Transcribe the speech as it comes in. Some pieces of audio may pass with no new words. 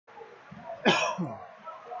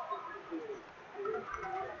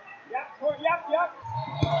Yep.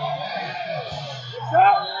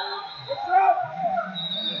 It's up.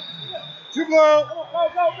 Two blue. Go.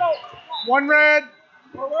 1 red.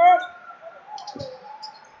 Forward.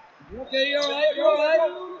 You okay? You're all right?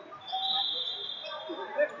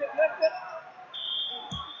 Lift it.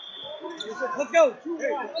 Let's go.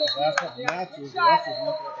 That's what the match is. The rest is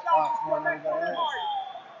looking at the clock more than anybody else.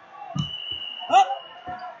 Up.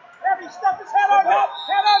 Heavy, stuff his head under.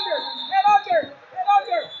 Head under.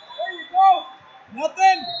 There you go.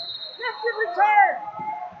 Nothing. Lift your return.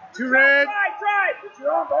 2 red. Drive. Get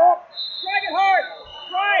your arm up. Drag it hard.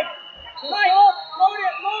 Drive. Tight. Load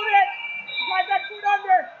it. Drive that foot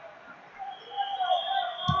under.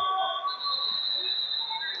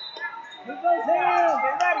 Keep those hands.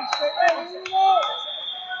 Stay ready. Here we go.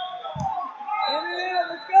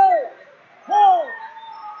 Let's go.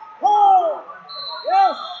 Pull.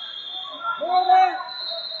 Yes. More of that.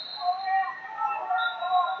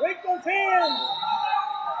 Break those hands.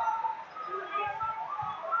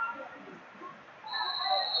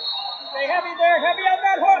 Stay heavy there. Heavy on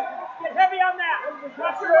that hook. Get heavy on that.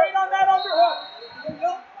 Drop your weight on that underhook.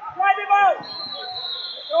 Drive him out.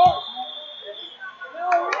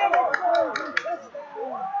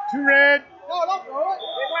 Two red. No, don't throw it.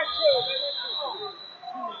 They went through.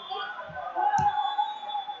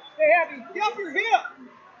 Stay heavy. Get up your hip.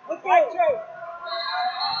 Let's go. Right through.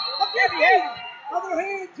 Up your head. Other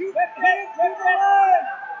hand to the hands to the line.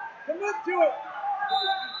 Commit to it.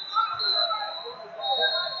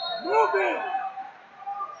 Move it.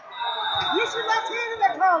 Use your left hand in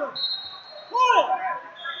that collar. Pull.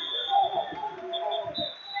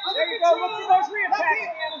 There you go. Look for those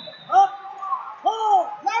re-attacks. Up. Pull.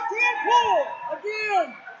 Left hand pull. Again.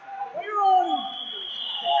 You're on him.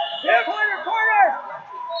 Yeah. Corner.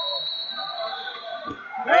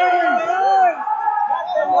 Nice.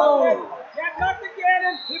 Got nothing,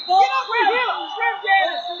 Gannon. Get up Swim,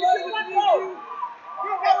 Gannon. You can let go. You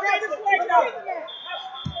got to get this leg now.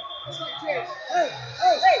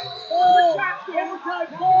 Hey. Good shot, Gannon.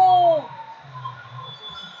 Overtime ball.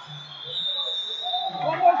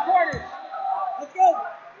 One of those corners. Let's go.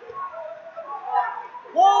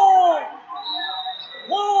 Pull.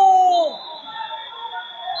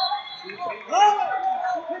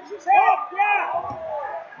 Pitch his head. Yeah.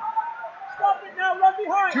 Stop it now. Run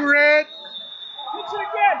behind. 2 red. Pitch it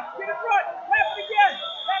again. Get in front. Left it again.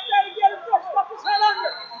 Left that again in front. Stuff his head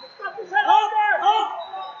under. Up.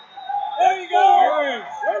 There you go.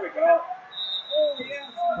 There we go. Oh,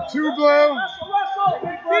 yes. 2 blue. Russell.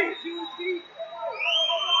 Right to his feet.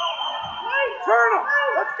 Turn him.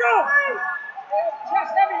 Let's go.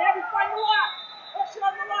 Chest heavy. Find the lock. Pressure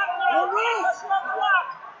on the lock now. Pressure on the lock.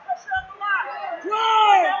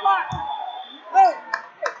 Drive. That lock. Hey.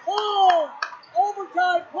 Pull.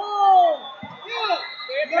 Overtime pull. Yeah.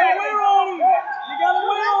 You got to wear on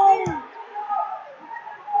him.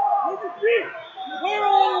 Move your feet. Wear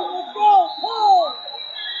on him. Let's go. Pull.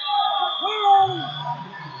 Wear on him.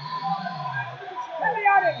 Heavy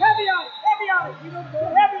on it. You don't go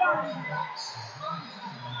heavy on it.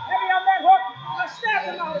 Heavy on that hook. Now snap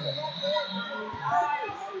him out of it.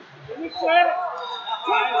 You said it.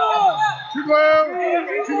 2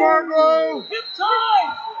 blue. 2 more blue. Hip tight.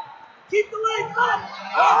 Keep the leg up.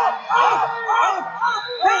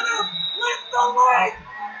 Head up. Lift the leg.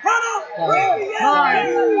 Head up. Bring the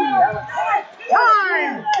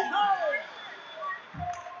Time.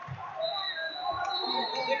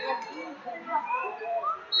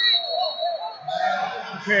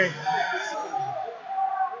 Okay.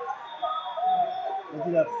 What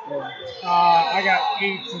did that score? I got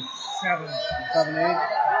 8 to 7. 7-8.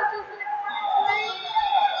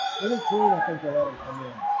 Little team, I think they let him come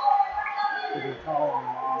in. Because they're taller and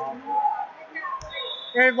long.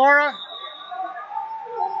 Hey, Laura.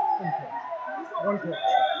 1 coach.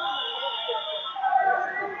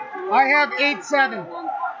 I have 8-7.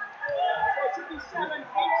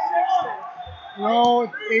 No,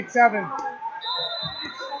 it's 8-7.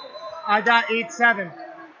 I got 8-7. I'm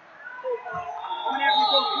gonna have you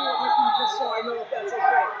go through it with me just so I know if that's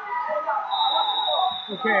okay.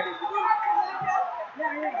 Okay.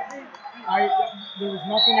 There was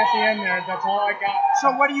nothing at the end there. That's all I got.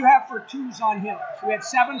 So what do you have for twos on him? So we had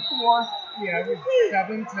 7-4. Yeah, it was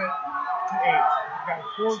 7 to 8. We got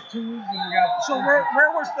 4 twos and we got. So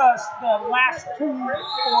where was the last two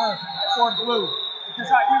for blue? Because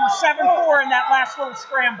we were 7-4 in that last little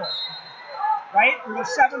scramble, right? We were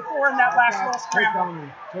 7-4 in that last little scramble.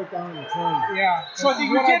 Take down the turn. Yeah. So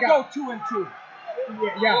you did go 2 and 2.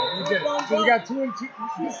 Yeah, we did. So we got 2 and 2.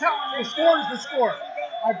 The score is the score.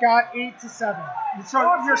 I've got 8 to 7. So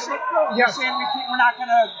you're saying Yes. we're not going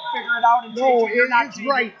to figure it out and No, change it? You're not it's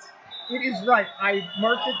changing right. It is right. I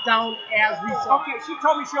marked it down as we saw. Okay, she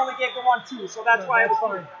told me she only gave the 1 2, so that's why that's I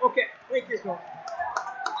was fine. Okay, thank you. So,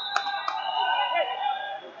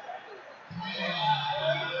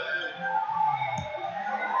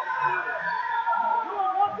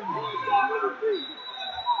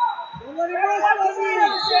 Don't let him rest on you.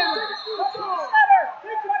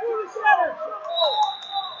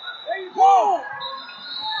 There you go.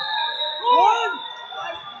 One.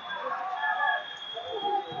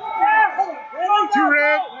 Two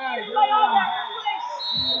red.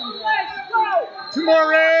 Two more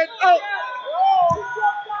red. Oh.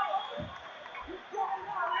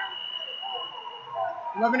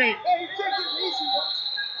 11-8. Hey, take it easy.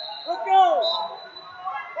 Let's go.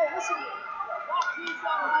 Hey, listen.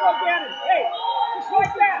 Go get it. Hey, just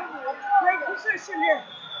like that. Great position here.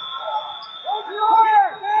 Come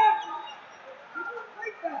here.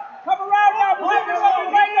 Come around now. Pop this up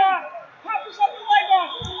your leg off. Pop this up your leg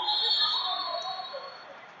off.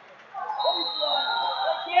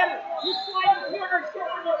 Get it. You slide the corner. Get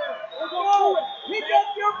over there. Let's go. Pick up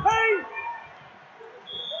your pace.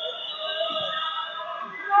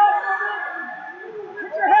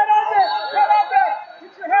 Put your head under. Head under.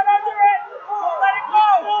 Put your head under it. Don't let it go.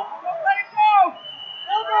 Don't let it go.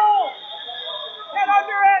 Elbow. Head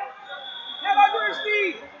under it. Head under his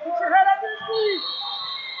knee. Put your head under his knee.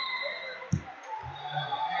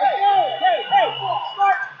 Let's go. Hey,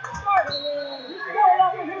 start. He's going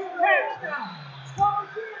up in his pants now. Stop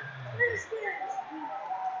here.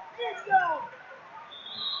 Hands down.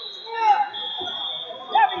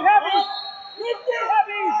 Heavy. Lift it.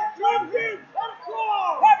 Heavy. Lift it.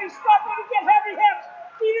 Across. Heavy, stop when you get heavy hips.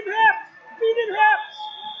 Feet in hips. Feet in hips.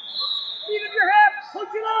 Feet in your hips.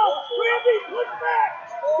 Push it out. Randy, push back.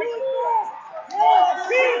 Do it fast.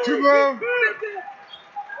 Yes. Too low.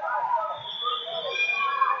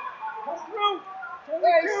 Come through.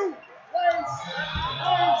 Lace.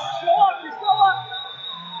 Still up. You're still up.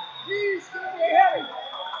 Knees. Stay heavy.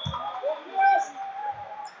 Rest.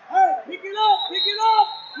 Hey, pick it up.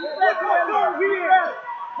 Look how far here.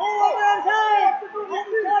 Pull on that head.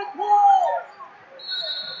 Overtime pull.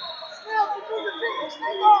 Snap to move the feet.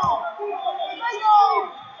 Stay low. Pull.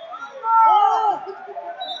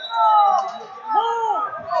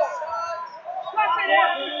 Stop it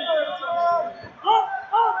here. Up.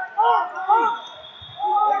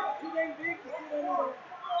 Too dang big to sit under there.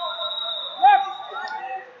 Left.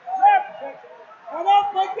 Come up,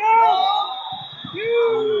 let go.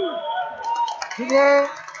 You. Too low.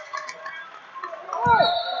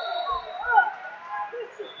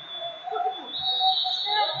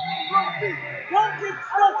 Don't get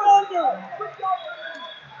stuck under.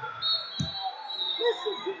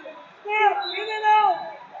 Listen to me. Snap in and out.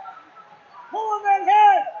 Pull on that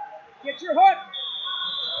head. Get your hook.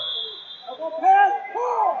 Elbow pass.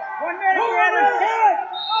 Pull. 1 minute, Pull on Gannon. that head.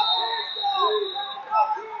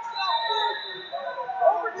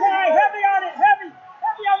 Overtime. Heavy on it.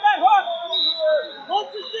 Heavy on that hook. Hold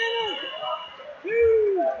the center.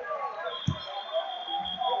 Two.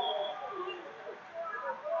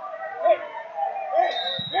 Hey.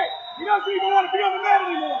 He doesn't even want to be on the mat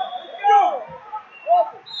anymore. Let's go.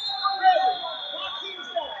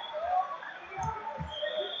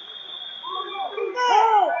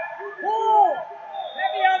 Pull.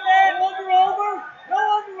 Heavy on that. No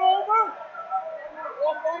under.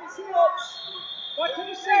 Butt to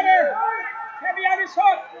the center. Heavy on his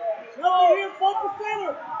hook. Nothing here, front to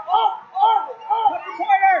center. Up. Put the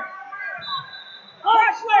corner.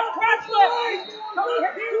 Cross lift. Come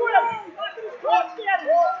here. Do it. Look at his cross Gannon.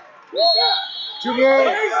 Too low.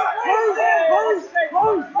 Hurry.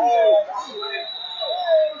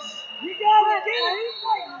 You got it, get it.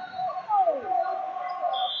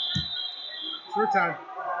 Short time.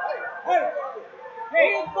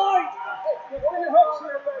 Hey, fight. get for your hooks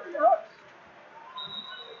here. Go for your hooks.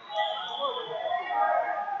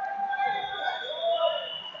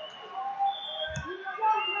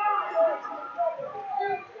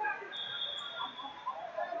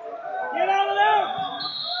 Get out of there.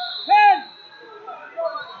 10.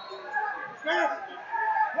 Snap.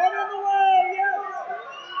 Head in the way, yes.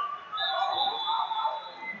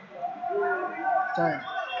 Time.